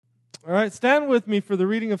All right, stand with me for the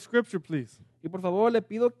reading of Scripture, please. Y por favor le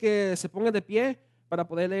pido que se pongan de pie para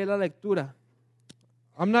poder leer la lectura.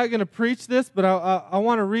 I'm not going to preach this, but I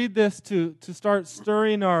want to read this to start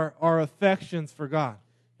stirring our affections for God.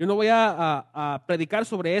 Yo no voy a predicar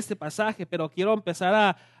sobre este pasaje, pero quiero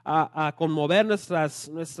empezar a conmover nuestros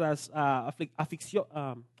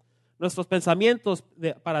pensamientos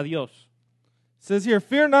para Dios. It says here,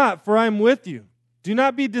 "Fear not, for I am with you. Do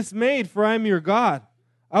not be dismayed, for I am your God.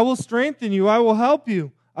 I will strengthen you, I will help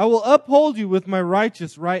you. I will uphold you with my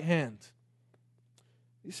righteous right hand."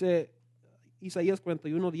 Dice Isaías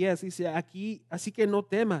 41:10, dice aquí, así que no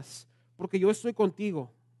temas, porque yo estoy contigo.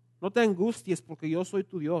 No te angusties, porque yo soy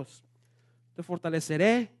tu Dios. Te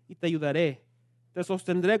fortaleceré y te ayudaré. Te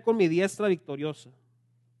sostendré con mi diestra victoriosa.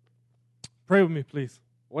 Pray with me, please.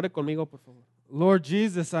 Ore conmigo, por favor. Lord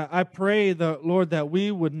Jesus, I pray, Lord, that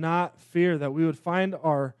we would not fear, that we would find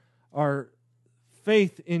our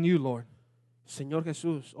faith in you, Lord. Señor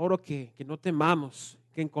Jesús, oro que no temamos,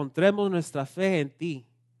 que encontremos nuestra fe en ti.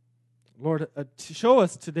 Lord, show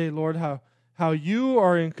us today, Lord, how you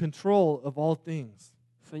are in control of all things.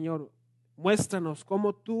 Señor, muéstranos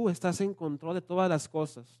cómo tú estás en control de todas las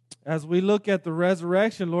cosas. As we look at the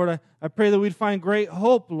resurrection, Lord, I pray that we'd find great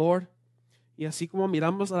hope, Lord. Y así como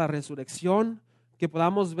miramos a la resurrección, que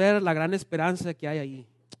podamos ver la gran esperanza que hay ahí.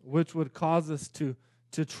 Which would cause us to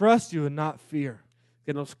trust you and not fear.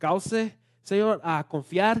 Que nos cause, Señor, a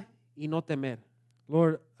confiar y no temer.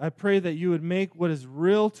 Lord, I pray that you would make what is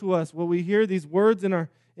real to us, what we hear, these words in our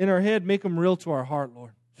head, make them real to our heart,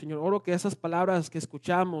 Lord. Señor, oro que esas palabras que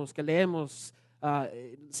escuchamos, que leemos,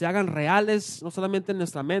 se hagan reales, no solamente en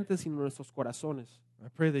nuestra mente, sino en nuestros corazones. I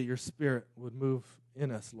pray that your Spirit would move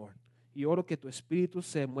in us, Lord. Y oro que tu Espíritu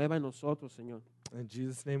se mueva en nosotros, Señor. In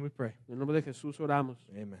Jesus' name we pray. En el nombre de Jesús oramos.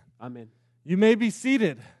 Amen. Amén. You may be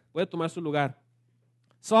seated. Puede tomar su lugar.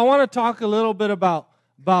 So I want to talk a little bit about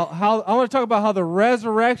how the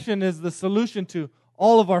resurrection is the solution to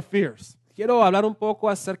all of our fears. Quiero hablar un poco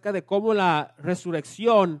acerca de cómo la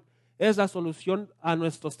resurrección es la solución a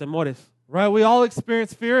nuestros temores. Right? We all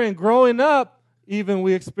experience fear, and growing up, even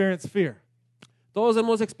we experience fear. Todos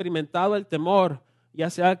hemos experimentado el temor, ya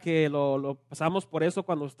sea que lo pasamos por eso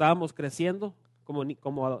cuando estábamos creciendo, como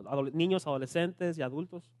niños, adolescentes y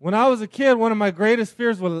adultos. When I was a kid, one of my greatest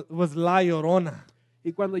fears was La Llorona.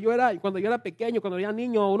 Y cuando yo era pequeño, cuando era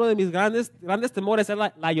niño, uno de mis grandes temores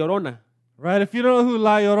era la Llorona. Right? If you don't know who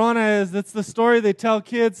La Llorona is, that's the story they tell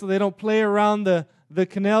kids so they don't play around the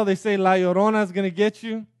canal. They say La Llorona is going to get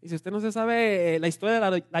you. Y si usted no se sabe la historia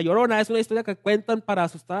de la Llorona, es una historia que cuentan para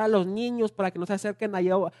asustar a los niños, para que no se acerquen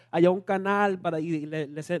allá a un canal, y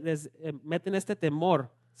les meten este temor.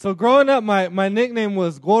 So growing up, my nickname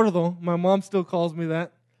was Gordo. My mom still calls me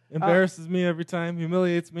that. Embarrasses me every time,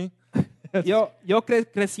 humiliates me. Yo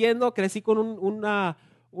creciendo, crecí con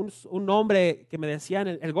un nombre que me decían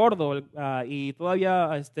el gordo, y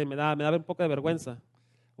todavía me da un poco de vergüenza.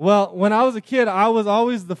 Well, when I was a kid, I was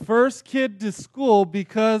always the first kid to school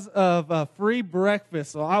because of free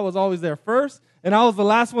breakfast. So I was always there first, and I was the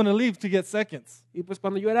last one to leave to get seconds. Y pues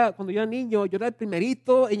cuando yo era niño, yo era el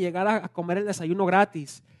primerito en llegar a comer el desayuno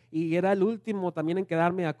gratis, y era el último también en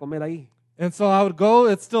quedarme a comer ahí. And so I would go,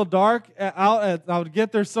 it's still dark, I would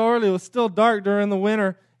get there so early, it was still dark during the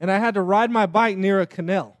winter, and I had to ride my bike near a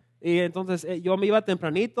canal. Y entonces yo me iba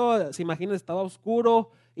tempranito, se imagina, estaba oscuro,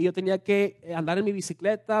 y yo tenía que andar en mi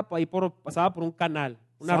bicicleta, pasaba por un canal,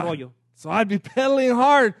 un arroyo. So I'd be pedaling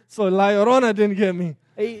hard so La Llorona didn't get me.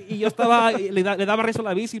 Y yo estaba, le daba rezo a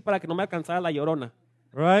la bici para que no me alcanzara la Llorona.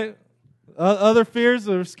 Right? Other fears,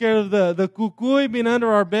 we're scared of the cucuy being under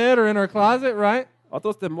our bed or in our closet, right?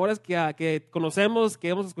 Otros temores que conocemos, que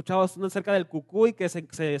hemos escuchado, son acerca del cucuy que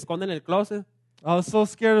se esconde en el closet. I was so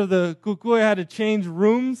scared of the cucuy, I had to change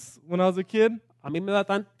rooms when I was a kid. A mí me da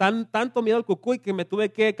tanto miedo el cucuy que me tuve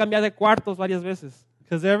que cambiar de cuartos varias veces.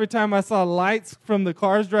 Because every time I saw lights from the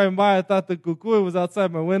cars driving by, I thought the cucuy was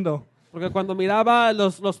outside my window. Porque cuando miraba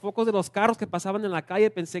los focos de los carros que pasaban en la calle,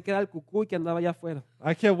 pensé que era el cucuy que andaba allá afuera.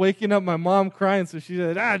 I kept waking up my mom crying, so she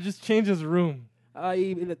said, just change his room.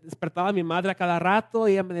 Y despertaba a mi madre a cada rato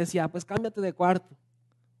y ella me decía, pues cámbiate de cuarto.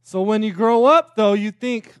 So when you grow up, though, you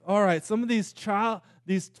think, all right, some of these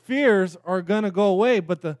fears are going to go away,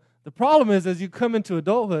 but the problem is, as you come into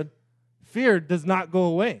adulthood, fear does not go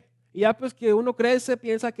away. Y ya pues que uno crece,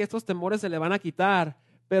 piensa que estos temores se le van a quitar,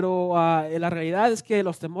 pero la realidad es que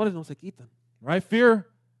los temores no se quitan. Right? Fear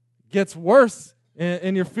gets worse,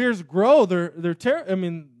 and your fears grow.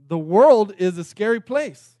 The world is a scary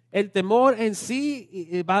place. El temor en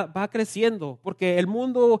sí va creciendo, porque el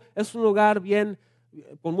mundo es un lugar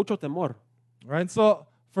con mucho temor. Right? So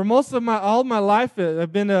For most of all my life,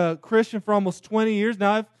 I've been a Christian for almost 20 years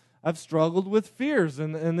now. I've struggled with fears,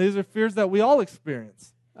 and these are fears that we all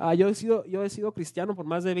experience. Yo he sido cristiano por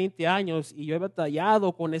más de 20 años y yo he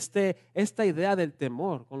batallado con esta idea del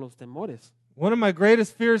temor, con los temores. One of my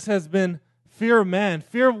greatest fears has been fear of man,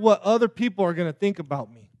 fear of what other people are going to think about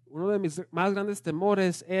me. Uno de mis más grandes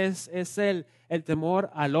temores es el temor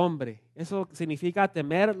al hombre. Eso significa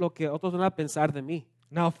temer lo que otros van a pensar de mí.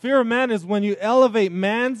 Now, fear of man is when you elevate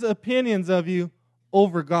man's opinions of you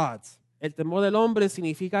over God's. El temor del hombre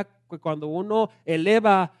significa que cuando uno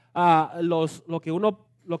eleva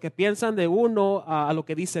lo que piensan de uno a lo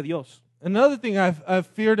que dice Dios. Another thing I've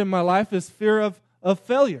feared in my life is fear of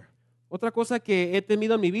failure. Otra cosa que he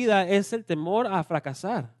temido en mi vida es el temor a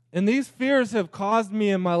fracasar. And these fears have caused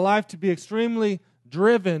me in my life to be extremely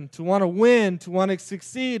driven, to want to win, to want to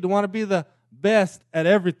succeed, to want to be the best at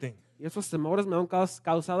everything. Y esos temores me han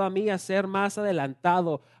causado a mí a ser más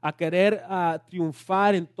adelantado, a querer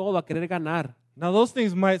triunfar en todo, a querer ganar. Now, those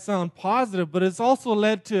things might sound positive, but it's also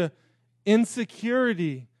led to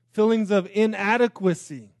insecurity, feelings of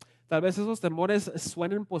inadequacy. Tal vez esos temores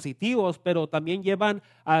suenen positivos, pero también llevan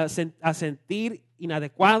a sentir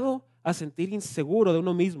inadecuado, a sentir inseguro de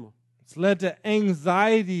uno mismo. It's led to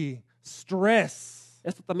anxiety, stress,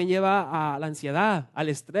 Esto también lleva a la ansiedad, al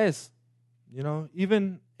estrés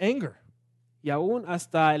even anger. y aún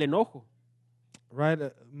hasta el enojo. Right?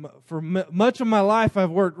 For much of my life,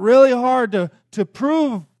 I've worked really hard to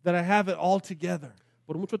prove that I have it all together.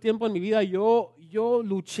 Por mucho tiempo en mi vida yo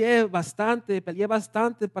luché bastante, peleé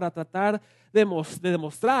bastante para tratar de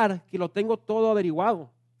demostrar que lo tengo todo averiguado.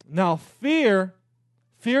 Now, fear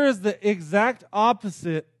is the exact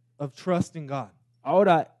opposite of trusting God.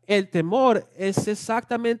 Ahora, el temor es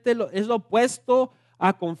exactamente lo opuesto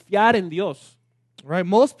a confiar en Dios. Right?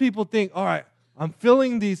 Most people think, all right, I'm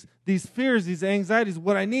feeling these fears, these anxieties.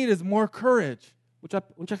 What I need is more courage.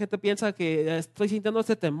 Mucha gente piensa que estoy sintiendo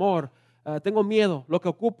este temor, tengo miedo, lo que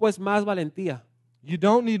ocupo es más valentía. You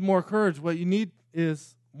don't need more courage. What you need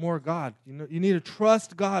is more God. You need to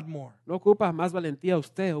trust God more. No ocupa más valentía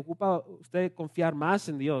ocupa usted confiar más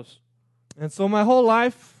en Dios. And so my whole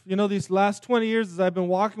life, these last 20 years as I've been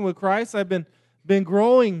walking with Christ, I've been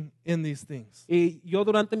growing in these things. Y yo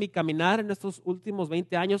durante mi caminar en estos últimos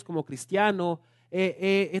 20 años como cristiano,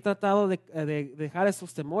 he tratado de dejar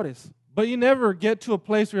esos temores. But you never get to a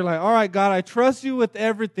place where you're like, all right, God, I trust you with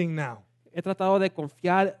everything now. He tratado de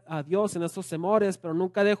confiar a Dios en estos temores, pero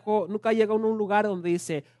nunca llega a un lugar donde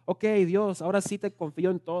dice, ok, Dios, ahora sí te confío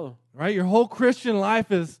en todo. Right? Your whole Christian life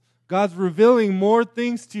is God's revealing more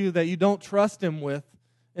things to you that you don't trust Him with,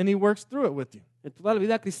 and He works through it with you. En toda la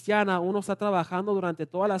vida cristiana, uno está trabajando durante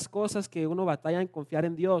todas las cosas que uno batalla en confiar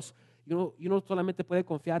en Dios. Y uno solamente puede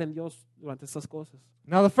confiar en Dios durante estas cosas.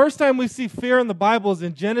 Now, the first time we see fear in the Bible is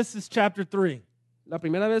in Genesis chapter 3. La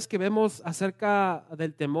primera vez que vemos acerca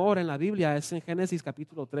del temor en la Biblia es en Génesis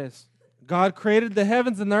capítulo 3. God created the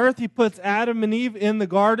heavens and the earth. He puts Adam and Eve in the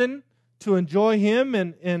garden to enjoy Him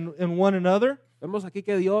and one another. Vemos aquí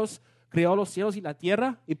que Dios creó los cielos y la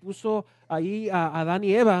tierra y puso ahí a Adán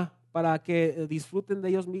y Eva para que disfruten de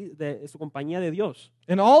ellos, de su compañía de Dios.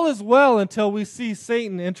 And all is well until we see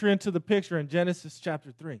Satan enter into the picture in Genesis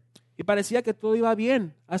chapter 3. Y parecía que todo iba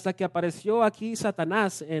bien hasta que apareció aquí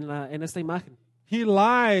Satanás en esta imagen. He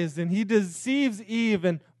lies and he deceives Eve,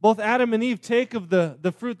 and both Adam and Eve take of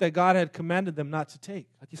the fruit that God had commanded them not to take.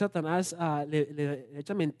 Aquí Satanás le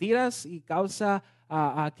echa mentiras y causa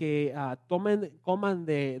a que coman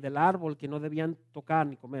del árbol que no debían tocar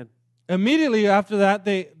ni comer. Immediately after that,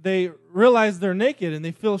 they realize they're naked and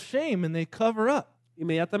they feel shame and they cover up.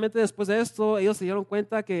 Inmediatamente después de esto, ellos se dieron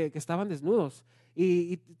cuenta que estaban desnudos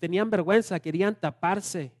y tenían vergüenza, querían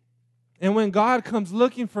taparse. And when God comes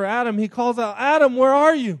looking for Adam, He calls out, Adam, where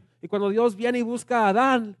are you? Y cuando Dios viene y busca a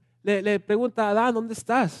Adán, le pregunta a Adán, ¿dónde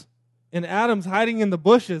estás? And Adam's hiding in the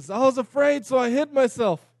bushes. I was afraid, so I hid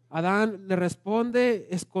myself. Adán le responde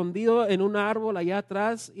escondido en un árbol allá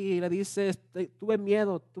atrás y le dice, tuve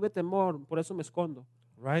miedo, tuve temor, por eso me escondo.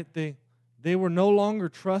 Right? They were no longer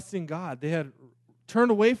trusting God. They had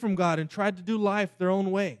turned away from God and tried to do life their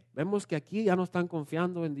own way. Vemos que aquí ya no están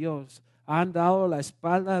confiando en Dios. Han dado la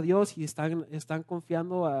espalda a Dios y están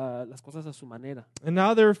confiando a las cosas a su manera. And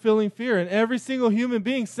now they're feeling fear. And every single human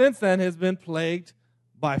being since then has been plagued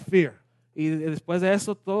by fear. Y después de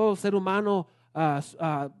eso, todo ser humano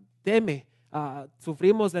teme,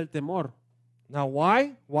 sufrimos del temor. Now,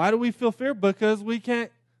 why? Why do we feel fear? Because we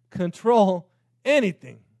can't control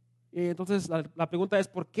anything. Y entonces la pregunta es,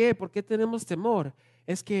 ¿por qué? ¿Por qué tenemos temor?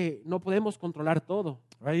 Es que no podemos controlar todo.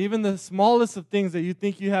 Right? Even the smallest of things that you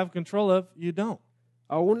think you have control of, you don't.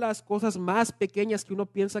 Aún las cosas más pequeñas que uno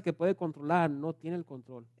piensa que puede controlar, no tiene el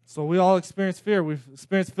control. So we all experience fear. We've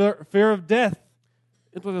experienced fear of death.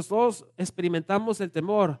 Entonces todos experimentamos el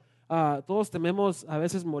temor. Todos tememos a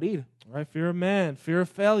veces morir. Right? Fear of man, fear of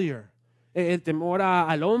failure, El temor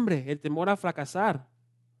al hombre, el temor a fracasar,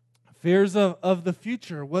 fears of the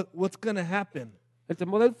future, what's going to happen, el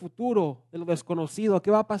temor del futuro, de lo desconocido, qué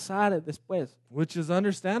va a pasar después. which is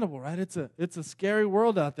understandable, right? It's a scary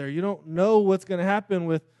world out there. You don't know what's going to happen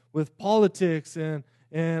with politics and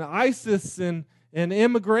ISIS and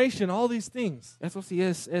immigration, all these things. Eso sí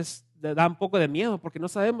da un poco de miedo porque no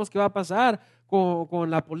sabemos qué va a pasar con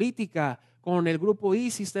la política, con el grupo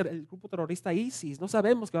ISIS, el grupo terrorista ISIS. No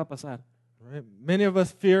sabemos qué va a pasar. Right? Many of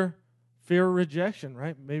us fear rejection,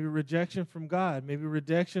 right? Maybe rejection from God, maybe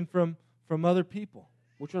rejection from other people.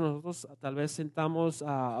 Muchos de nosotros tal vez sentamos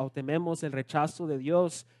o tememos el rechazo de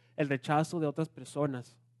Dios, el rechazo de otras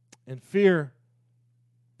personas. And fear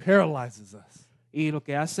paralyzes us, Y lo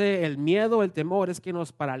que hace el miedo, el temor, es que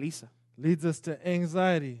nos paraliza. leads us to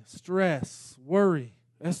anxiety, stress, worry,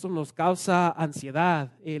 Esto nos causa ansiedad,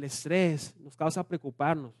 el estrés, nos causa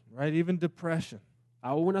preocuparnos, right? Even depression.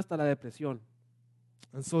 aún hasta la depresión.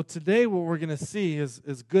 And so today what we're going to see is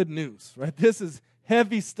good news, right? This is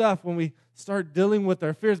heavy stuff when we start dealing with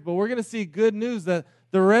our fears, but we're going to see good news that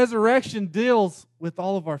the resurrection deals with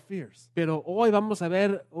all of our fears. Pero hoy vamos a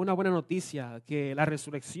ver una buena noticia, que la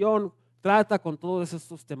resurrección trata con todos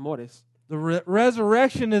estos temores, The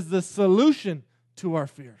resurrection is the solution to our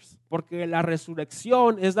fears. porque la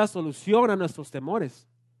resurrección es la solución a nuestros temores.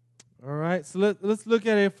 All right, so let's look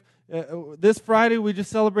at it. This Friday, we just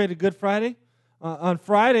celebrated Good Friday. On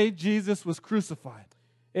Friday, Jesus was crucified.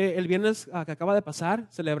 El viernes que acaba de pasar,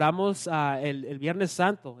 celebramos el Viernes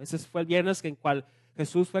Santo. Ese fue el viernes en cual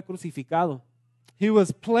Jesús fue crucificado. He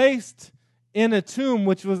was placed in a tomb,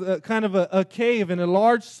 which was kind of a cave, and a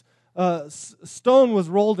large stone was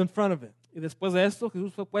rolled in front of it. Y después de esto,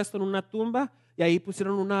 Jesús fue puesto en una tumba y ahí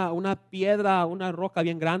pusieron una piedra, una roca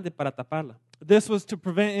bien grande para taparla. This was to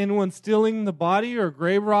prevent anyone stealing the body or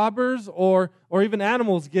grave robbers or even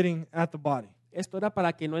animals getting at the body. Esto era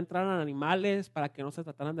para que no entraran animales, para que no se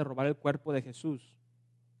trataran de robar el cuerpo de Jesús.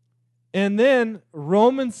 And then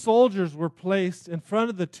Roman soldiers were placed in front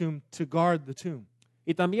of the tomb to guard the tomb.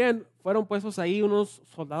 Y también fueron puestos ahí unos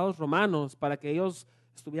soldados romanos para que ellos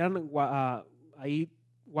estuvieran ahí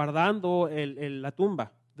guardando la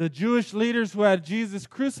tumba. The Jewish leaders who had Jesus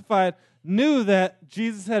crucified knew that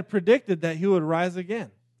Jesus had predicted that he would rise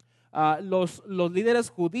again. Los líderes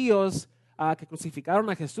judíos que crucificaron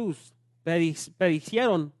a Jesús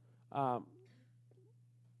predicieron,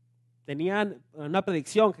 tenían una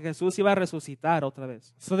predicción que Jesús iba a resucitar otra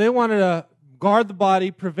vez. So they wanted to guard the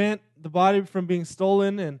body, prevent the body from being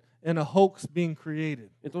stolen and a hoax being created.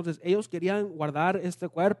 Entonces ellos querían guardar este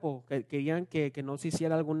cuerpo, querían que no se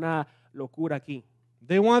hiciera alguna locura aquí.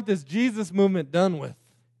 They want this Jesus movement done with,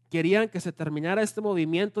 Querían que se terminara este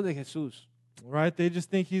movimiento de Jesús. right? They just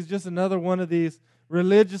think he's just another one of these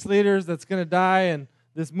religious leaders that's going to die and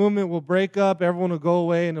this movement will break up, everyone will go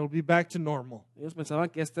away and it'll be back to normal. Ellos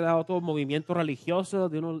pensaban que este era otro movimiento religioso,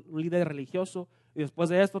 de un líder religioso, y después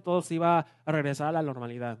de esto todo se iba a regresar a la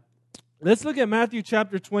normalidad. Let's look at Matthew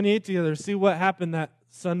chapter 28 together, see what happened that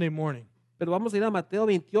Sunday morning. Pero vamos a ir a Mateo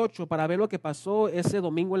 28 para ver lo que pasó ese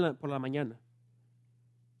domingo por la mañana.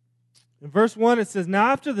 In verse 1 it says,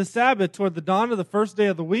 "Now after the Sabbath, toward the dawn of the first day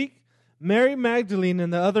of the week, Mary Magdalene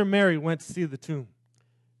and the other Mary went to see the tomb."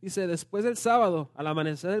 Dice, después del sábado, al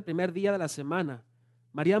amanecer del primer día de la semana,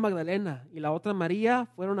 María Magdalena y la otra María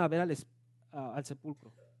fueron a ver al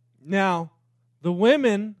sepulcro. Now, the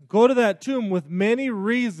women go to that tomb with many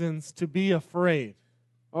reasons to be afraid.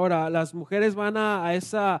 Ahora, las mujeres van a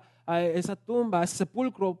esa tumba, a ese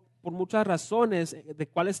sepulcro, por muchas razones de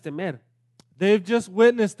cuáles temer. They've just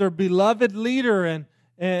witnessed their beloved leader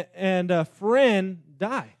and a friend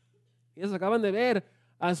die. Ellos acaban de ver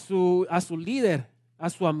a su líder, a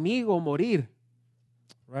su amigo morir.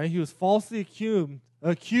 Right? He was falsely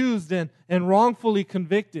accused and wrongfully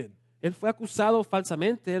convicted. Él fue acusado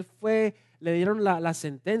falsamente, le dieron la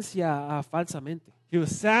sentencia falsamente. He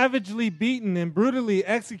was savagely beaten and brutally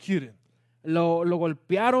executed. Lo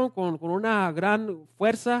golpearon con una gran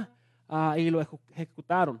fuerza y lo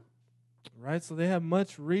ejecutaron. Right? So they have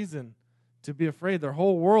much reason to be afraid. Their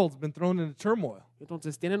whole world's been thrown into turmoil.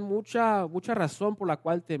 Entonces tienen mucha razón por la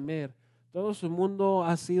cual temer. Todo su mundo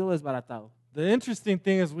ha sido desbaratado. The interesting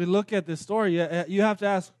thing is we look at this story, you have to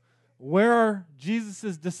ask, where are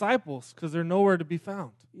Jesus' disciples? Because they're nowhere to be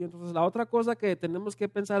found. Y entonces la otra cosa que tenemos que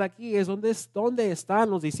pensar aquí es dónde están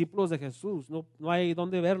los discípulos de Jesús. No hay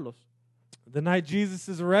dónde verlos. The night Jesus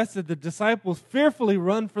is arrested, the disciples fearfully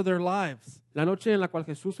run for their lives. La noche en la cual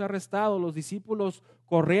Jesús fue arrestado, los discípulos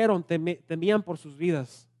corrieron, temían por sus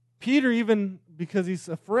vidas. Peter, even because he's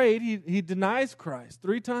afraid, he denies Christ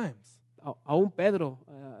 3 times. Aún Pedro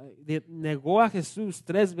negó a Jesús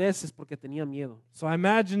 3 veces porque tenía miedo. So I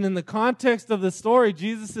imagine in the context of the story,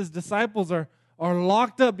 Jesus' disciples are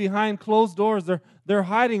locked up behind closed doors. They're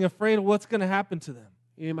hiding, afraid of what's going to happen to them.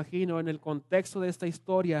 Y me imagino en el contexto de esta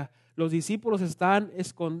historia, los discípulos están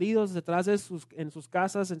escondidos detrás de en sus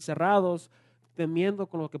casas, encerrados, temiendo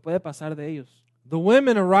con lo que puede pasar de ellos. The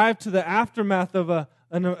women arrived to the aftermath of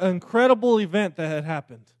an incredible event that had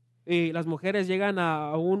happened. Y las mujeres llegan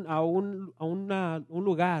a un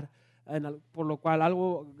lugar por lo cual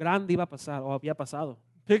algo grande iba a pasar o había pasado.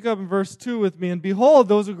 Pick up in verse 2 with me. And behold,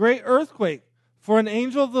 there was a great earthquake, for an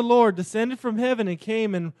angel of the Lord descended from heaven and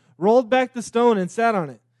came and rolled back the stone and sat on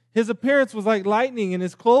it. His appearance was like lightning and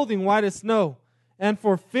his clothing white as snow. And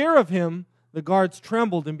for fear of him, the guards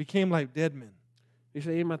trembled and became like dead men. Dice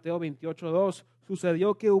ahí en Mateo 28:2,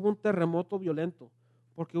 sucedió que hubo un terremoto violento,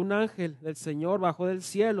 porque un ángel del Señor bajó del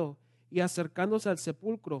cielo y acercándose al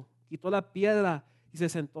sepulcro, quitó la piedra y se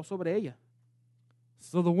sentó sobre ella.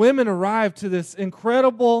 So the women arrived to this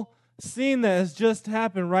incredible scene that has just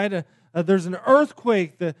happened, right? There's an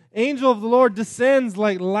earthquake. The angel of the Lord descends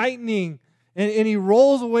like lightning, and he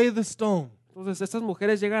rolls away the stone. Entonces estas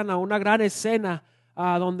mujeres llegan a una gran escena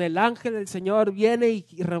donde el ángel del Señor viene y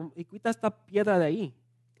quita esta piedra de ahí.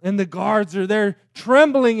 And the guards are there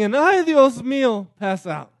trembling and, ay, Dios mío, pass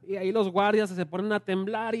out. Y ahí los guardias se ponen a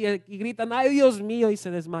temblar y gritan, ay, Dios mío, y se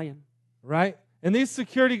desmayan. Right? And these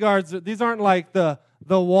security guards, these aren't like the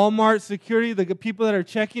Walmart security, the people that are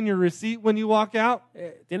checking your receipt when you walk out.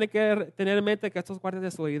 Tiene que tener en mente que estos guardias de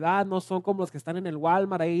seguridad no son como los que están en el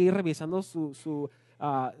Walmart ahí revisando su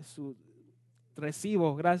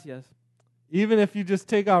recibo, gracias. Even if you just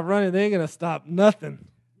take off running, they ain't going to stop nothing,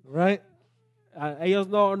 right? Ellos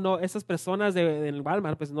esas personas del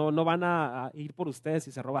Walmart pues no van a ir por ustedes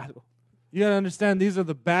si se roba algo. You got to understand, these are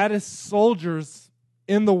the baddest soldiers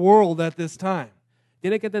in the world at this time.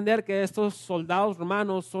 Tiene que entender que estos soldados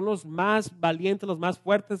romanos son los más valientes, los más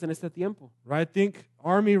fuertes en este tiempo. Right? Think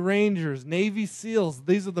Army Rangers, Navy SEALs,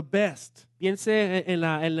 these are the best. Piense en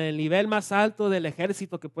el nivel más alto del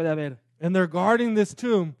ejército que puede haber. And they're guarding this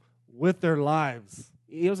tomb with their lives.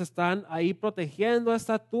 Y ellos están ahí protegiendo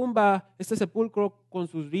esta tumba, este sepulcro con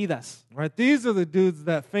sus vidas. Right? These are the dudes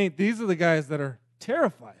that faint. These are the guys that are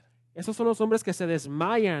terrified. Esos son los hombres que se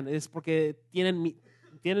desmayan, es porque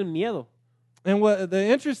tienen miedo. And what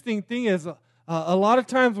the interesting thing is, a lot of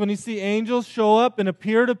times when you see angels show up and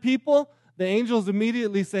appear to people, the angels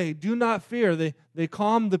immediately say, "Do not fear." They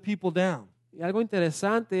calm the people down. Y algo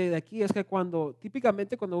interesante de aquí es que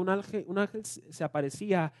típicamente cuando un ángel se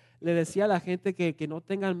aparecía, le decía a la gente que no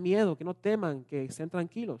tengan miedo, que no teman, que estén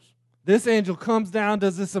tranquilos. This angel comes down,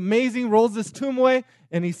 does this amazing, rolls this tomb away,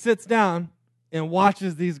 and he sits down and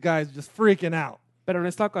watches these guys just freaking out. Pero en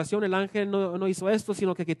esta ocasión el ángel no hizo esto,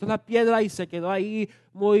 sino que quitó la piedra y se quedó ahí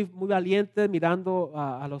muy valiente mirando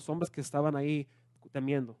a los hombres que estaban ahí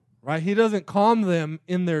temiendo. Right? He doesn't calm them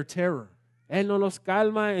in their terror. Él no los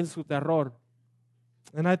calma en su terror.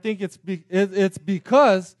 And I think it's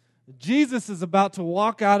because Jesus is about to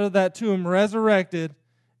walk out of that tomb resurrected,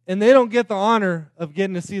 and they don't get the honor of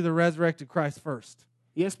getting to see the resurrected Christ first.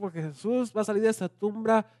 Y es porque Jesús va a salir de esa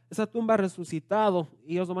tumba resucitado,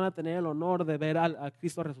 y ellos no van a tener el honor de ver a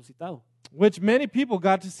Cristo resucitado. Which many people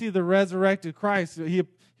got to see the resurrected Christ. He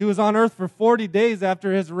was on earth for 40 days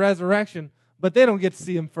after his resurrection, but they don't get to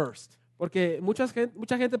see him first. Porque mucha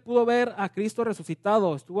gente pudo ver a Cristo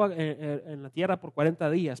resucitado, estuvo en la tierra por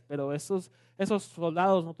 40 días, pero esos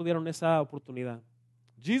soldados no tuvieron esa oportunidad.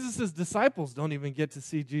 Jesus' disciples don't even get to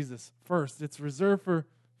see Jesus first. It's reserved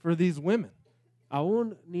for these women.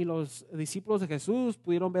 Aún ni los discípulos de Jesús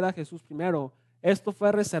pudieron ver a Jesús primero. Esto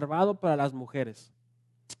fue reservado para las mujeres.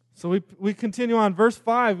 So we continue on. Verse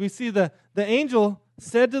 5, we see the angel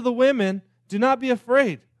said to the women, "Do not be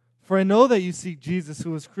afraid, for I know that you seek Jesus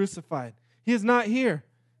who was crucified. He is not here,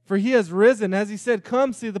 for he has risen. As he said,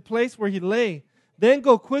 come see the place where he lay. Then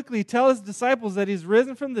go quickly, tell his disciples that he is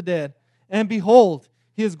risen from the dead. And behold,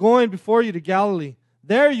 he is going before you to Galilee.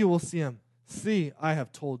 There you will see him. See, I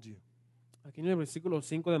have told you." Aquí en el versículo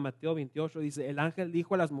 5 de Mateo 28 dice, el ángel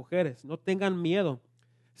dijo a las mujeres, no tengan miedo.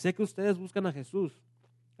 Sé que ustedes buscan a Jesús,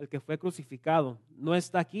 el que fue crucificado. No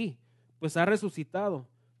está aquí, pues ha resucitado.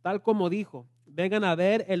 Tal como dijo, vengan a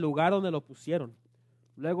ver el lugar donde lo pusieron.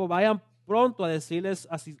 Luego vayan pronto a decirles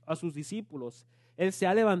a sus discípulos, Él se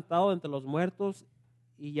ha levantado entre los muertos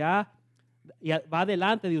y ya va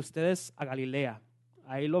delante de ustedes a Galilea.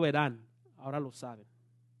 Ahí lo verán. ahora lo saben.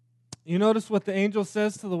 You notice what the angel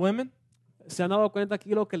says to the women? ¿Se han dado cuenta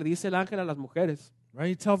aquí lo que le dice el ángel a las mujeres? Right?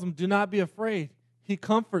 He tells them, do not be afraid. He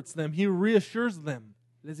comforts them. He reassures them.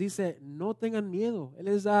 Les dice, no tengan miedo. Él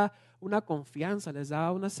les da una confianza, les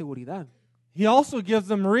da una seguridad. He also gives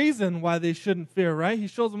them reason why they shouldn't fear, right? He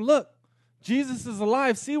shows them, look, Jesus is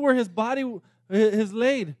alive. See where his body is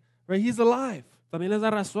laid, right? He's alive. También les da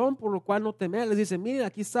razón por lo cual no temer. Les dice, miren,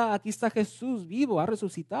 aquí está Jesús vivo, ha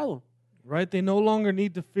resucitado. Right? They no longer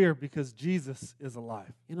need to fear because Jesus is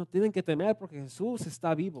alive. Y no tienen que temer porque Jesús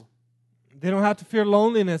está vivo. They don't have to fear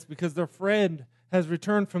loneliness because their friend has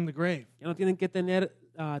returned from the grave. Ya no tienen que temer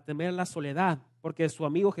la soledad porque su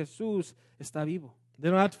amigo Jesús está vivo. They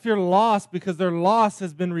don't have to fear loss because their loss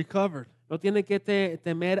has been recovered. No tienen que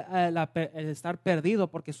temer el estar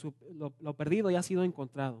perdido porque lo perdido ya ha sido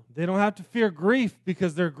encontrado. They don't have to fear grief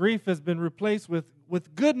because their grief has been replaced with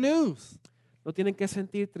good news. No tienen que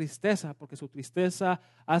sentir tristeza porque su tristeza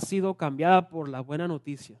ha sido cambiada por la buena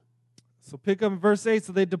noticia. So pick up in verse 8.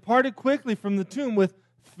 So they departed quickly from the tomb with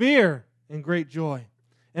fear and great joy,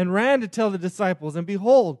 and ran to tell the disciples. And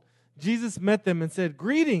behold, Jesus met them and said,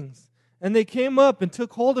 greetings. And they came up and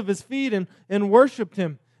took hold of his feet and worshipped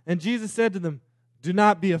him. And Jesus said to them, do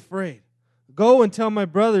not be afraid. Go and tell my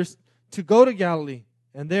brothers to go to Galilee,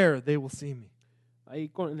 and there they will see me. Ahí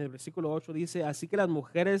en el versículo 8 dice, así que las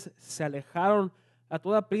mujeres se alejaron a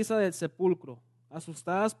toda prisa del sepulcro,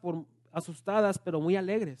 asustadas pero muy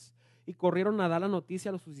alegres, y corrieron a dar la noticia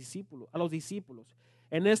a los discípulos.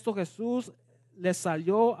 En esto Jesús les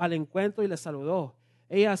salió al encuentro y les saludó.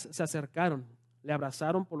 Ellas se acercaron, le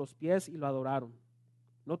abrazaron por los pies y lo adoraron.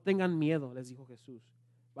 No tengan miedo, les dijo Jesús.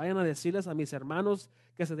 Vayan a decirles a mis hermanos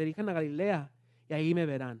que se dirijan a Galilea y ahí me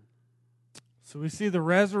verán. So we see the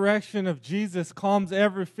resurrection of Jesus calms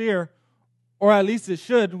every fear, or at least it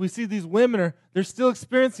should. We see these women they're still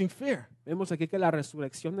experiencing fear. Vemos aquí que la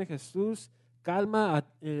resurrección de Jesús calma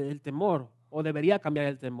el temor, o debería cambiar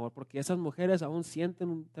el temor, porque esas mujeres aún sienten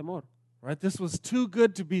un temor. Right? This was too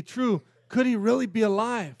good to be true. Could he really be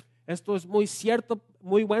alive? Esto es muy cierto,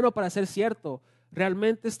 muy bueno para ser cierto.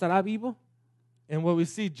 ¿Realmente estará vivo? And what we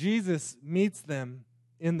see, Jesus meets them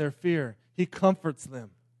in their fear. He comforts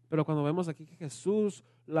them. Pero cuando vemos aquí que Jesús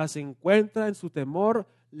las encuentra en su temor,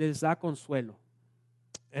 les da consuelo.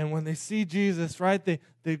 And when they see Jesus, right,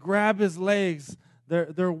 they grab his legs.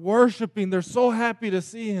 They're worshiping. They're so happy to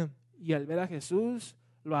see him. Y al ver a Jesús,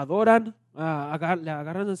 lo adoran, le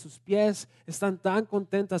agarran en sus pies, están tan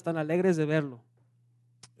contentas, tan alegres de verlo.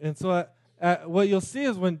 And so what you'll see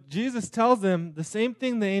is when Jesus tells them the same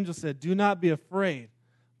thing the angel said, do not be afraid.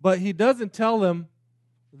 But he doesn't tell them,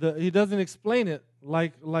 he doesn't explain it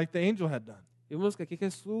like the angel had done. Vemos que aquí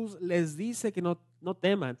Jesús les dice que no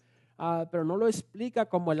teman, pero no lo explica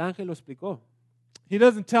como el ángel lo explicó. He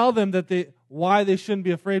doesn't tell them why they shouldn't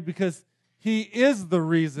be afraid because he is the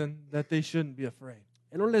reason that they shouldn't be afraid.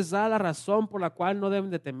 Él no les da la razón por la cual no deben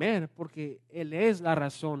de temer, porque Él es la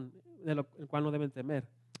razón de la cual no deben temer.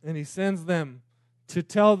 And he sends them to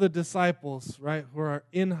tell the disciples, right, who are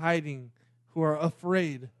in hiding, who are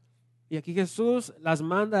afraid. Y aquí Jesús las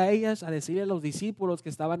manda a ellas a decirle a los discípulos que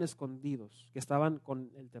estaban escondidos, que estaban con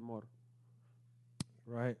el temor.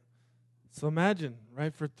 Right. So imagine,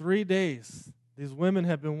 right, for 3 days, these women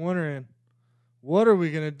have been wondering, what are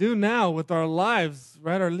we going to do now with our lives,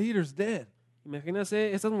 right? Our leader's dead.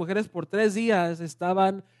 Imagínense, estas mujeres por 3 días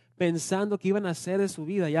estaban pensando que iban a hacer de su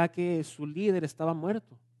vida, ya que su líder estaba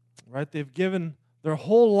muerto. Right? They've given their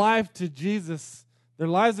whole life to Jesus. Their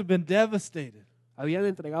lives have been devastated. Habían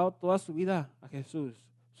entregado toda su vida a Jesús.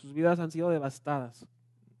 Sus vidas han sido devastadas.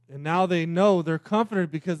 And now they know, they're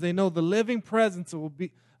comforted because they know the living presence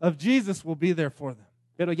of Jesus will be there for them.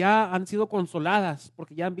 Pero ya han sido consoladas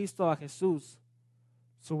porque ya han visto a Jesús.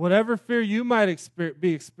 So whatever fear you might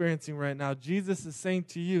be experiencing right now, Jesus is saying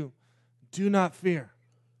to you, do not fear.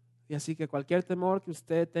 Y así que cualquier temor que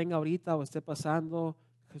usted tenga ahorita o esté pasando,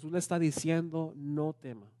 Jesús le está diciendo, no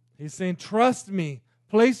tema. He's saying, trust me,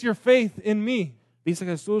 place your faith in me. Dice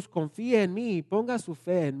Jesús, confíe en mí, ponga su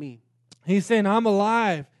fe en mí. He's saying, I'm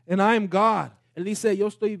alive and I am God. Él dice, yo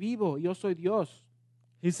estoy vivo, yo soy Dios.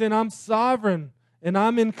 He's saying, I'm sovereign and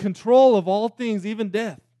I'm in control of all things, even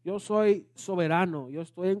death. Yo soy soberano, yo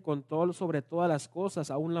estoy en control sobre todas las cosas,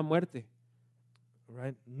 aún la muerte.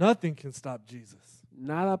 Right? Nothing can stop Jesus.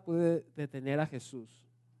 Nada puede detener a Jesús.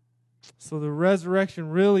 So the resurrection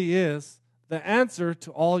really is the answer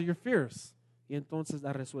to all your fears. Y entonces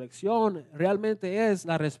la resurrección realmente es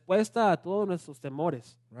la respuesta a todos nuestros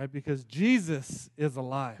temores. Right? Because Jesus is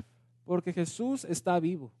alive. Porque Jesús está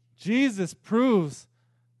vivo. Jesus proves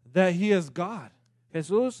that he is God.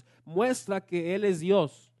 Jesús muestra que Él es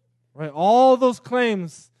Dios. Right? All those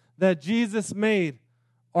claims that Jesus made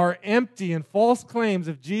are empty and false claims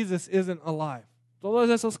if Jesus isn't alive. Todos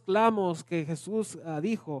esos clamos que Jesús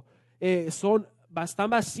dijo están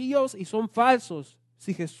vacíos y son falsos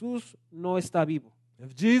si Jesús no está vivo.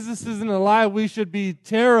 If Jesus isn't alive, we should be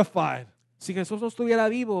terrified. Si Jesús no estuviera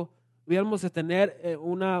vivo, hubiéramos de tener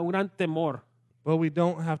un gran temor. But we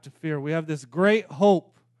don't have to fear. We have this great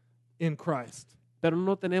hope in Christ. Pero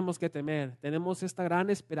no tenemos que temer. Tenemos esta gran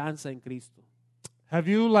esperanza en Cristo. Have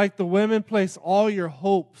you, like the women, placed all your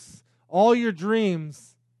hopes, all your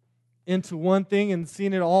dreams into one thing and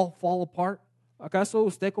seen it all fall apart? ¿Acaso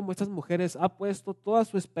usted, como estas mujeres, ha puesto toda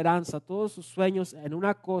su esperanza, todos sus sueños en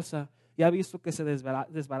una cosa y ha visto que se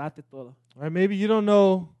desbarate todo? Or maybe you don't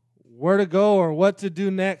know where to go or what to do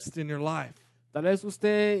next in your life. Tal vez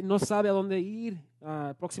usted no sabe a dónde ir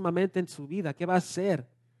próximamente en su vida, qué va a hacer.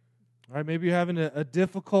 Right? Maybe you're having a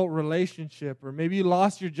difficult relationship, or maybe you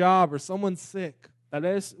lost your job, or someone's sick. Tal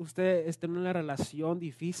vez usted esté en una relación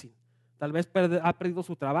difícil. Tal vez ha perdido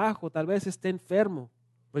su trabajo, tal vez esté enfermo.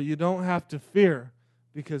 But you don't have to fear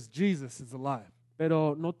because Jesus is alive.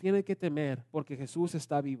 Pero no tiene que temer porque Jesús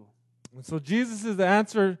está vivo. And so Jesus is the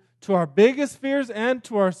answer to our biggest fears and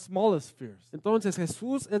to our smallest fears. Entonces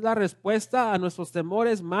Jesús es la respuesta a nuestros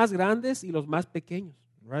temores más grandes y los más pequeños.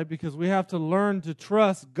 Right? Because we have to learn to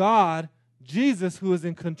trust God, Jesus, who is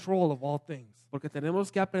in control of all things. Porque tenemos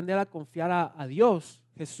que aprender a confiar a Dios,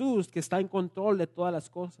 Jesús, que está en control de todas las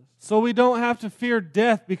cosas. So we don't have to fear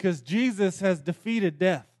death because Jesus has defeated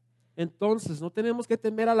death. Entonces no tenemos que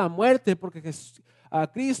temer a la muerte porque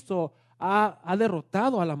Cristo ha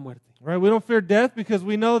derrotado a la muerte. Right? We don't fear death because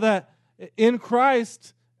we know that in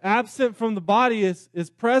Christ, absent from the body is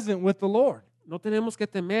present with the Lord. No tenemos que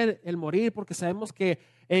temer el morir porque sabemos que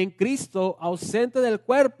en Cristo, ausente del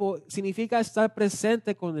cuerpo, significa estar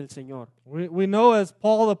presente con el Señor. We know, as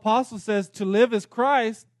Paul the Apostle says, to live is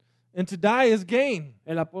Christ and to die is gain.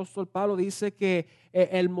 El apóstol Pablo dice que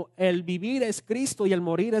el vivir es Cristo y el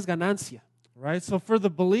morir es ganancia. Right? So for the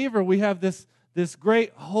believer, we have this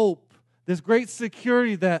great hope, this great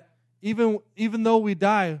security that even though we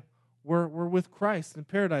die, we're with Christ in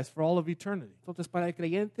paradise for all of eternity. Entonces, para el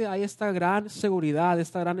creyente hay esta gran seguridad,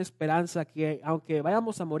 esta gran esperanza que aunque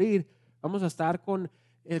vayamos a morir, vamos a estar con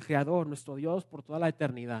el Creador, nuestro Dios, por toda la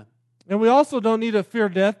eternidad. And we also don't need to fear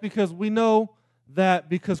death because we know that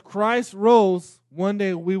because Christ rose, one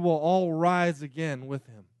day we will all rise again with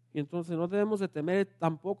him. Y entonces no debemos de temer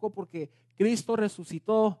tampoco porque Cristo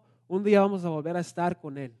resucitó, un día vamos a volver a estar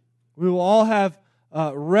con Él. We will all have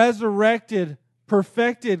resurrected,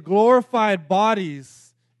 perfected, glorified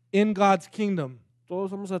bodies in God's kingdom.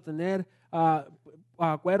 Todos vamos a tener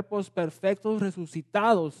cuerpos perfectos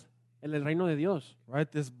resucitados en el reino de Dios. Right?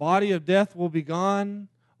 This body of death will be gone.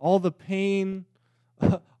 All the pain,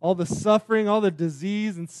 all the suffering, all the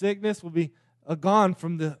disease and sickness will be gone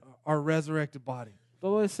from our resurrected body.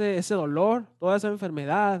 Todo ese dolor, toda esa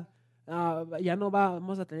enfermedad, ya no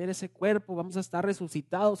vamos a tener ese cuerpo, vamos a estar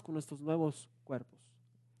resucitados con nuestros nuevos cuerpos.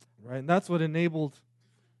 Right? And that's what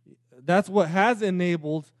has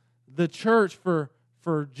enabled the church for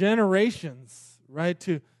generations, right?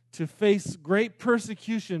 To face great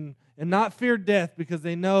persecution and not fear death because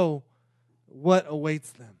they know what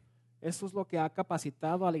awaits them. Eso es lo que ha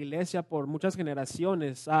capacitado a la iglesia por muchas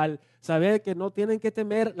generaciones, al saber que no tienen que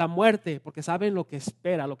temer la muerte porque saben lo que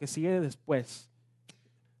espera, lo que sigue después.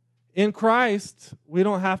 In Christ, we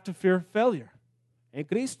don't have to fear failure. En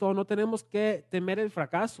Cristo no tenemos que temer el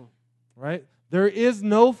fracaso. Right? There is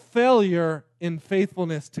no failure in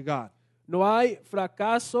faithfulness to God. No hay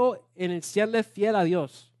fracaso en el serle fiel a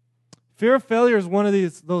Dios. Fear of failure is one of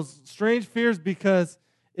those strange fears because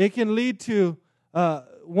it can lead to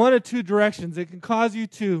one of two directions. It can cause you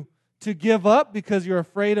to give up because you're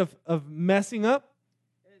afraid of messing up.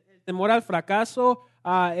 El temor al fracaso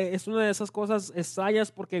es una de esas cosas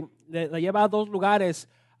extrañas porque la lleva a dos lugares.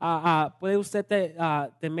 Puede usted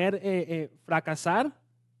temer fracasar.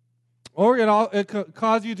 Or it could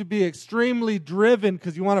cause you to be extremely driven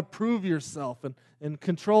because you want to prove yourself and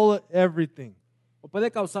control everything. O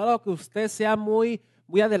puede causar que usted sea muy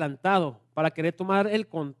adelantado para querer tomar el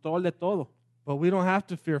control de todo. But we don't have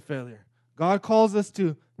to fear failure. God calls us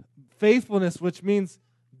to faithfulness, which means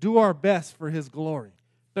do our best for His glory.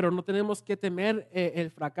 Pero no tenemos que temer el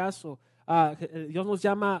fracaso. Dios nos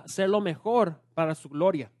llama a ser lo mejor para su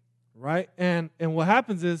gloria. Right? And what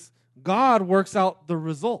happens is God works out the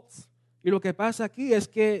results. Y lo que pasa aquí es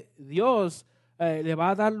que Dios le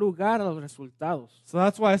va a dar lugar a los resultados. So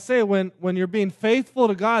that's why I say when you're being faithful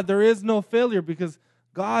to God, there is no failure because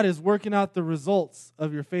God is working out the results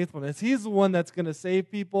of your faithfulness. He's the one that's going to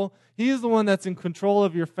save people. He's the one that's in control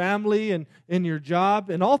of your family and in your job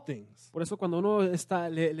and all things. Por eso cuando uno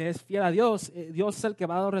le es fiel a Dios, Dios es el que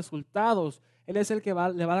va a dar resultados. Él es el que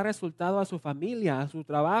le va a dar resultado a su familia, a su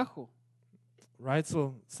trabajo. Right?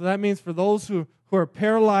 So that means for those who are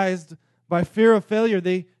paralyzed by fear of failure,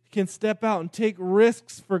 they can step out and take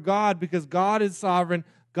risks for God because God is sovereign,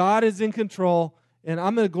 God is in control, and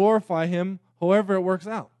I'm going to glorify Him however it works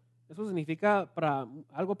out. Eso significa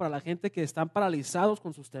algo para la gente que están paralizados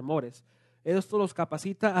con sus temores. Esto los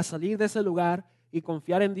capacita a salir de ese lugar y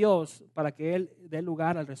confiar en Dios para que Él dé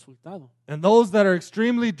lugar al resultado. And those that are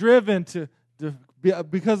extremely driven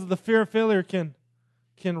because of the fear of failure can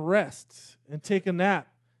rest and take a nap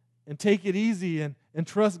and take it easy and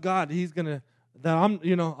trust God.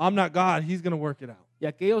 I'm not God. He's going to work it out. Y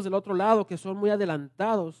aquellos del otro lado que son muy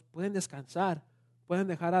adelantados pueden descansar, pueden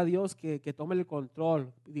dejar a Dios que tome el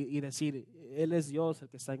control y decir, Él es Dios el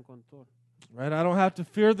que está en control. Right? I don't have to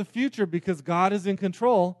fear the future because God is in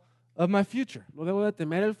control of my future. No debo de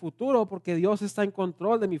temer el futuro porque Dios está en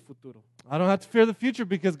control de mi futuro. I don't have to fear the future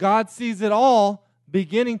because God sees it all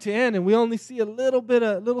beginning to end, and we only see a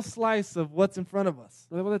little slice of what's in front of us.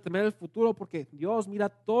 No debo de temer el futuro porque Dios mira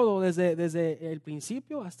todo desde el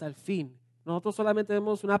principio hasta el fin. Nosotros solamente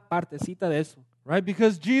vemos una partecita de eso. Right?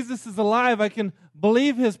 Because Jesus is alive, I can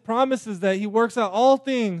believe His promises that He works out all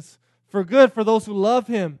things for good for those who love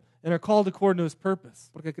Him and are called according to His purpose.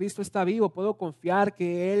 Porque Cristo está vivo, puedo confiar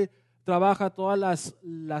que Él trabaja todas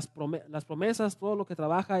las promesas, todo lo que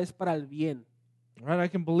trabaja es para el bien. Right? I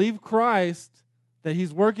can believe Christ that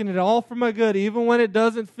He's working it all for my good, even when it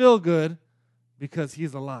doesn't feel good, because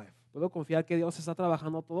He's alive. Puedo confiar que Dios está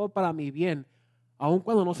trabajando todo para mi bien, aun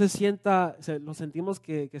cuando no lo sentimos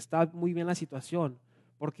que está muy bien la situación,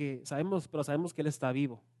 porque sabemos que Él está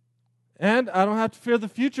vivo. And I don't have to fear the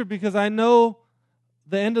future because I know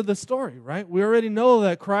the end of the story, right? We already know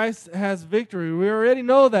that Christ has victory. We already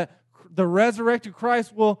know that the resurrected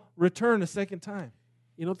Christ will return a second time.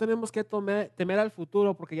 Y no tenemos que temer al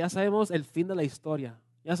futuro porque ya sabemos el fin de la historia.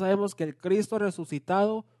 Ya sabemos que el Cristo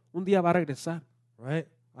resucitado un día va a regresar. Right?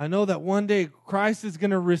 I know that one day Christ is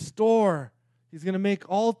going to restore. He's going to make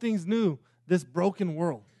all things new, this broken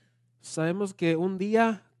world. Sabemos que un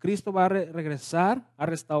día Cristo va a regresar a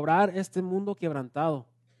restaurar este mundo quebrantado.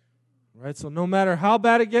 Right? So no matter how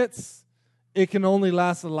bad it gets, it can only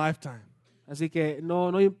last a lifetime. Así que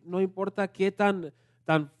no importa qué tan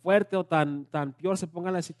fuerte o tan peor se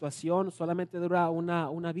ponga la situación, solamente dura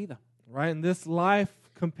una vida. Right? And this life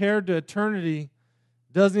compared to eternity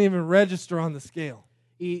doesn't even register on the scale.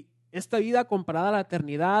 Y esta vida comparada a la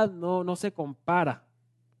eternidad no se compara.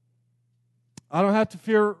 I don't have to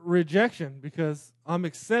fear rejection because I'm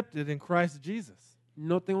accepted in Christ Jesus.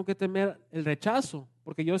 No tengo que temer el rechazo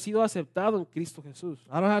porque yo he sido aceptado en Cristo Jesús.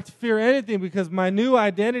 I don't have to fear anything because my new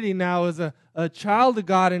identity now is a child of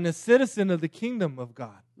God and a citizen of the kingdom of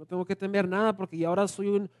God. No tengo que temer nada porque ya ahora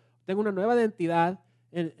tengo una nueva identidad,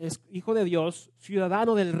 es hijo de Dios,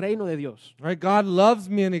 ciudadano del reino de Dios. Right? God loves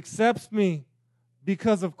me and accepts me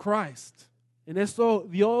because of Christ. En esto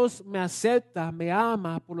Dios me acepta, me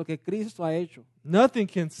ama por lo que Cristo ha hecho. Nothing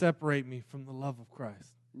can separate me from the love of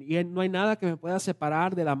Christ. Y no hay nada que me pueda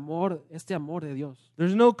separar del amor, este amor de Dios.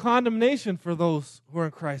 There's no condemnation for those who are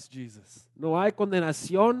in Christ Jesus. No hay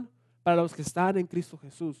condenación para los que están en Cristo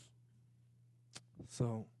Jesús.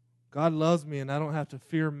 So, God loves me and I don't have to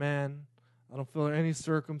fear man. I don't fear any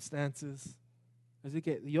circumstances. Así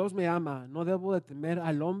que Dios me ama, no debo de temer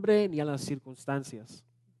al hombre ni a las circunstancias.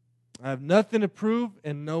 I have nothing to prove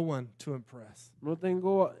and no one to impress. No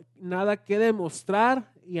tengo nada que demostrar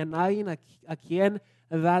y a nadie a quien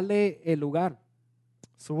darle el lugar.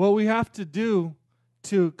 So what we have to do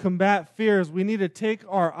to combat fear is we need to take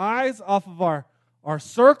our eyes off of our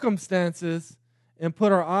circumstances and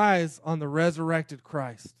put our eyes on the resurrected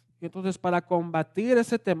Christ. Y entonces para combatir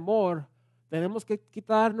ese temor tenemos que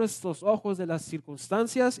quitar nuestros ojos de las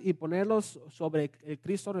circunstancias y ponerlos sobre el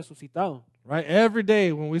Cristo resucitado. Right? Every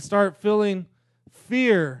day when we start feeling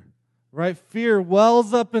fear, right? Fear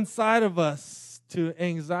wells up inside of us to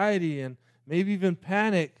anxiety and maybe even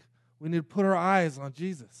panic. We need to put our eyes on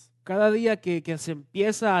Jesus. Cada día que se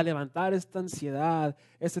empieza a levantar esta ansiedad,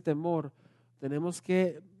 este temor, tenemos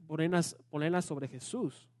que ponerlas sobre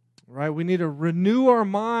Jesús. Right? We need to renew our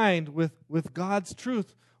mind with God's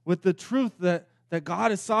truth, with the truth that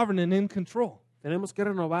God is sovereign and in control. Tenemos que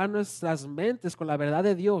renovar nuestras mentes con la verdad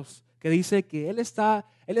de Dios, que dice que Él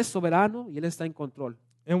es soberano y Él está en control.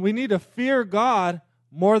 And we need to fear God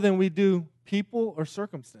more than we do people or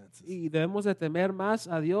circumstances. Y debemos de temer más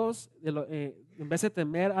a Dios en vez de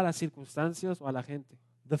temer a las circunstancias o a la gente.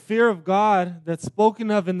 The fear of God that's spoken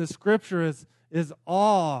of in the scripture is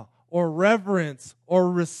awe or reverence or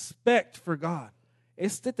respect for God.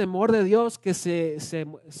 Este temor de Dios que se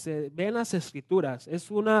ve en las Escrituras es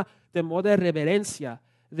un temor de reverencia,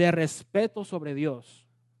 de respeto sobre Dios.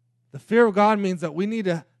 The fear of God means that we need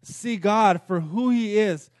to see God for who He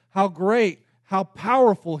is, how great, how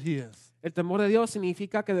powerful He is. El temor de Dios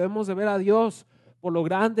significa que debemos de ver a Dios por lo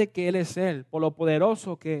grande que Él es Él, por lo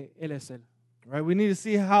poderoso que Él es Él. Right? We need to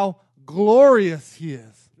see how glorious He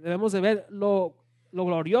is. Debemos de ver lo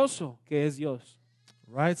glorioso que es Dios.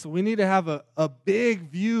 Right? So we need to have a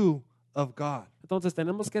big view of God. Entonces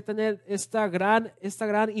tenemos que tener esta gran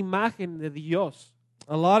imagen de Dios.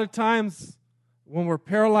 A lot of times when we're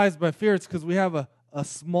paralyzed by fear, it's because we have a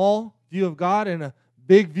small view of God and a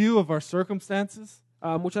big view of our circumstances.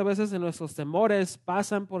 Muchas veces en nuestros temores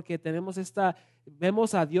pasan porque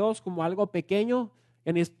vemos a Dios como algo pequeño y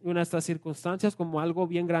en nuestras circunstancias como algo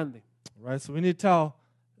bien grande. Right? So we need to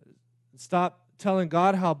stop telling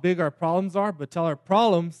God how big our problems are, but tell our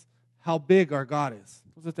problems how big our God is.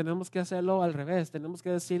 Entonces tenemos que hacerlo al revés. Tenemos que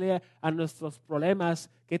decirle a nuestros problemas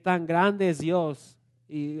qué tan grande es Dios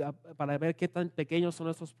y para ver qué tan pequeños son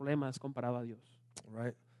nuestros problemas comparado a Dios.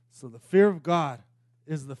 Right? So the fear of God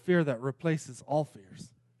is the fear that replaces all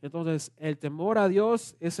fears. Entonces el temor a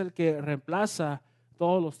Dios es el que reemplaza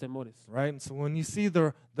todos los temores. Right? And so when you see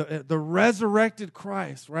the resurrected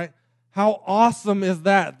Christ, right? How awesome is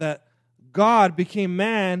that God became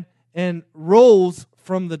man and rose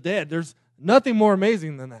from the dead. There's nothing more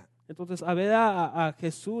amazing than that. Entonces, a ver a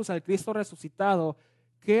Jesús, al Cristo resucitado,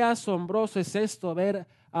 qué asombroso es esto, ver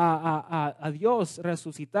a Dios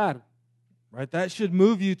resucitar. Right? That should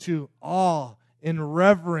move you to awe and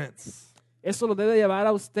reverence. Eso lo debe llevar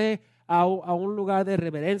a usted a un lugar de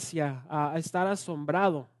reverencia, a estar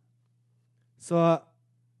asombrado. So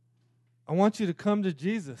I want you to come to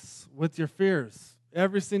Jesus with your fears,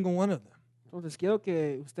 every single one of them. Entonces, quiero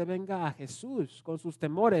que usted venga a Jesús con sus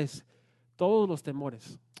temores, todos los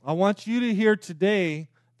temores. I want you to hear today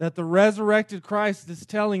that the resurrected Christ is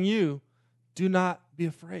telling you, do not be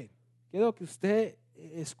afraid. Quiero que usted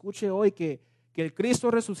escuche hoy que el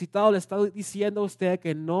Cristo resucitado le está diciendo a usted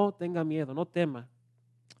que no tenga miedo, no tema.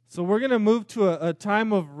 So we're going to move to a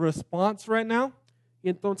time of response right now. Y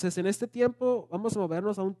entonces, en este tiempo, vamos a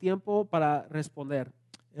movernos a un tiempo para responder.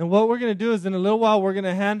 And what we're going to do is in a little while, we're going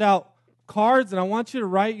to hand out cards, and I want you to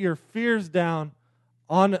write your fears down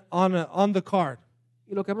on the card.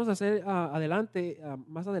 Y lo que vamos a hacer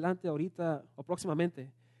más adelante, ahorita o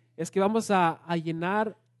próximamente, es que vamos a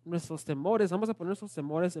llenar nuestros temores, vamos a poner nuestros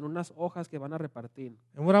temores en unas hojas que van a repartir.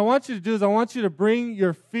 And what I want you to do is I want you to bring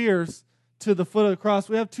your fears to the foot of the cross.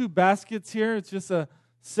 We have 2 baskets here. It's just a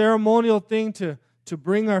ceremonial thing to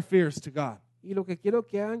bring our fears to God. Y lo que quiero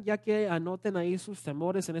que hagan, ya que anoten ahí sus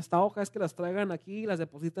temores en esta hoja, es que las traigan aquí, las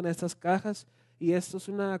depositen en estas cajas. Y esto es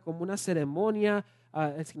como una ceremonia,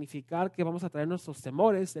 el significar que vamos a traer nuestros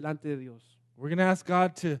temores delante de Dios. We're going to ask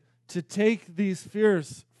God to take these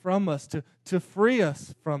fears from us, to free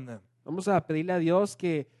us from them. Vamos a pedirle a Dios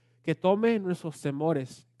que tome nuestros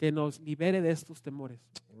temores, que nos libere de estos temores.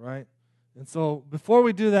 Right? And so before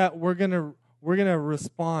we do that, we're going to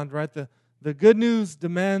respond, right? The good news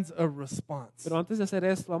demands a response. Pero antes de hacer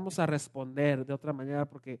esto, vamos a responder de otra manera,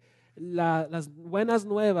 porque las buenas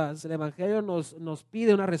nuevas, el Evangelio nos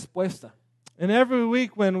pide una respuesta. And every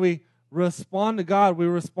week when we respond to God, we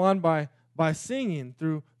respond by singing,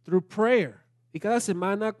 through prayer. Y cada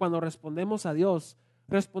semana cuando respondemos a Dios,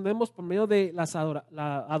 respondemos por medio de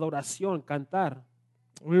la adoración, cantar.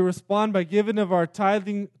 We respond by giving of our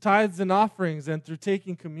tithes and offerings and through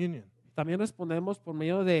taking communion. También respondemos por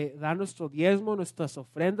medio de dar nuestro diezmo, nuestras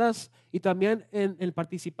ofrendas y también en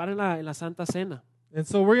participar en la Santa Cena. And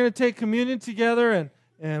so we're going to take communion together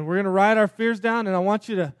and we're going to write our fears down, and I want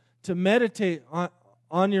you to meditate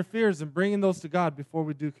on your fears and bringing those to God before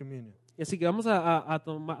we do communion. Y así que vamos a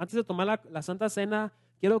tomar, antes de tomar la Santa Cena,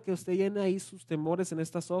 quiero que usted llene ahí sus temores en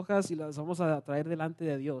estas hojas y las vamos a traer delante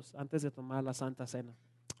de Dios antes de tomar la Santa Cena.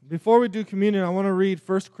 Before we do communion, I want to read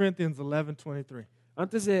 1 Corinthians 11:23.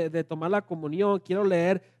 Antes de tomar la comunión, quiero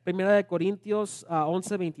leer 1 Corintios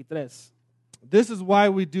 11:23. This is why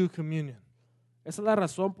we do communion. Esa es la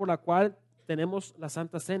razón por la cual tenemos la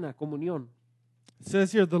Santa Cena, comunión. It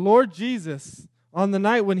says here, the Lord Jesus, on the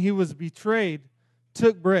night when he was betrayed,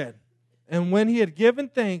 took bread. And when he had given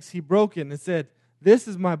thanks, he broke it and said, this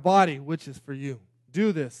is my body, which is for you.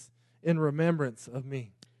 Do this in remembrance of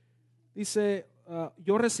me. Dice,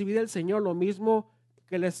 yo recibí del Señor lo mismo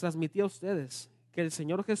que les transmití a ustedes, que el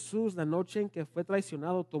Señor Jesús, la noche en que fue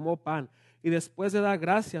traicionado, tomó pan y después de dar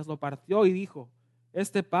gracias lo partió y dijo,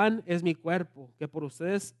 Este pan es mi cuerpo que por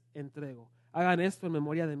ustedes entrego. Hagan esto en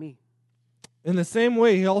memoria de mí. In the same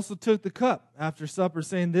way, he also took the cup after supper,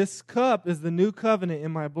 saying, "This cup is the new covenant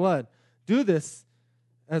in my blood. Do this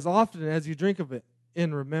as often as you drink of it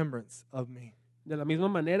in remembrance of me." De la misma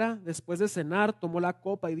manera, después de cenar, tomó la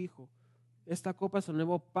copa y dijo, esta copa es el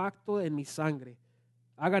nuevo pacto en mi sangre.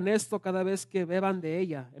 Hagan esto cada vez que beban de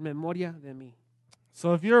ella en memoria de mí.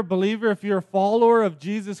 So if you're a believer, if you're a follower of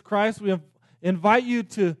Jesus Christ, we invite you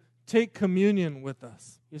to take communion with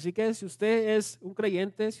us. Y así que si usted es un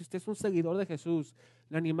creyente, si usted es un seguidor de Jesús,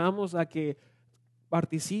 le animamos a que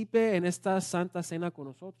participe en esta santa cena con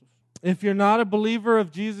nosotros. If you're not a believer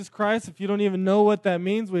of Jesus Christ, if you don't even know what that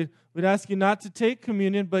means, we'd ask you not to take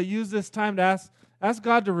communion, but use this time to ask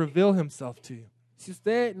God to reveal himself to you. Si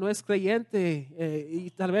usted no es creyente y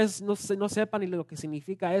tal vez no sepa ni lo que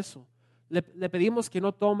significa eso, le pedimos que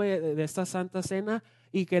no tome de esta santa cena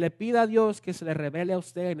y que le pida a Dios que se le revele a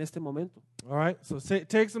usted en este momento. All right, so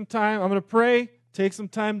take some time. I'm going to pray. Take some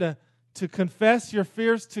time to confess your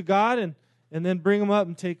fears to God and then bring them up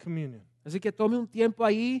and take communion. Así que tome un tiempo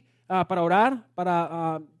ahí para orar,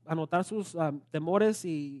 para anotar sus temores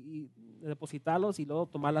y depositarlos y luego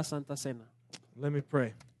tomar la santa cena. Let me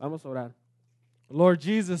pray. Vamos a orar. Lord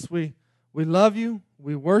Jesus, we love you.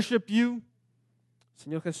 We worship you.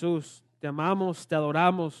 Señor Jesús, te amamos, te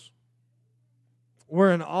adoramos.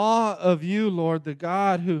 We're in awe of you, Lord, the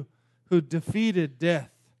God who defeated death.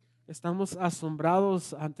 Estamos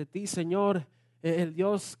asombrados ante ti, Señor, el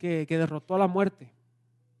Dios que derrotó la muerte.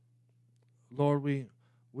 Lord,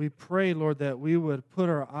 we pray, Lord, that we would put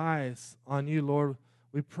our eyes on you, Lord.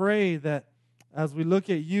 We pray that as we look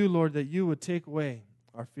at you, Lord, that you would take away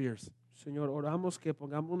our fears. Señor, oramos que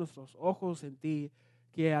pongamos nuestros ojos en ti,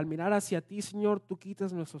 que al mirar hacia ti, Señor, tú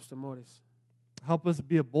quitas nuestros temores. Help us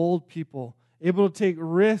be a bold people, able to take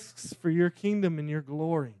risks for your kingdom and your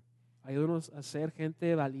glory. Ayúdanos a ser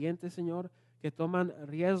gente valiente, Señor, que toman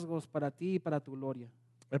riesgos para ti y para tu gloria.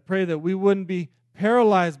 I pray that we wouldn't be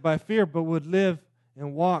paralyzed by fear, but would live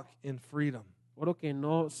and walk in freedom. Oro que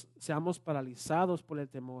no seamos paralizados por el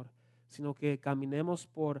temor, sino que caminemos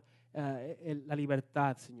por la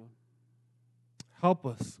libertad, Señor. Help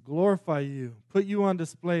us glorify you, put you on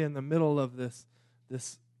display in the middle of this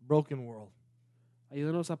broken world.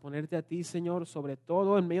 Ayúdanos a ponerte a ti, Señor, sobre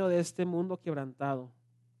todo en medio de este mundo quebrantado.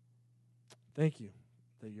 Thank you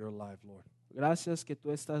that you're alive, Lord. Gracias que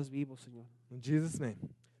tú estás vivo, Señor. In Jesus' name,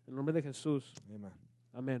 En nombre de Jesús. amen.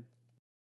 Amén.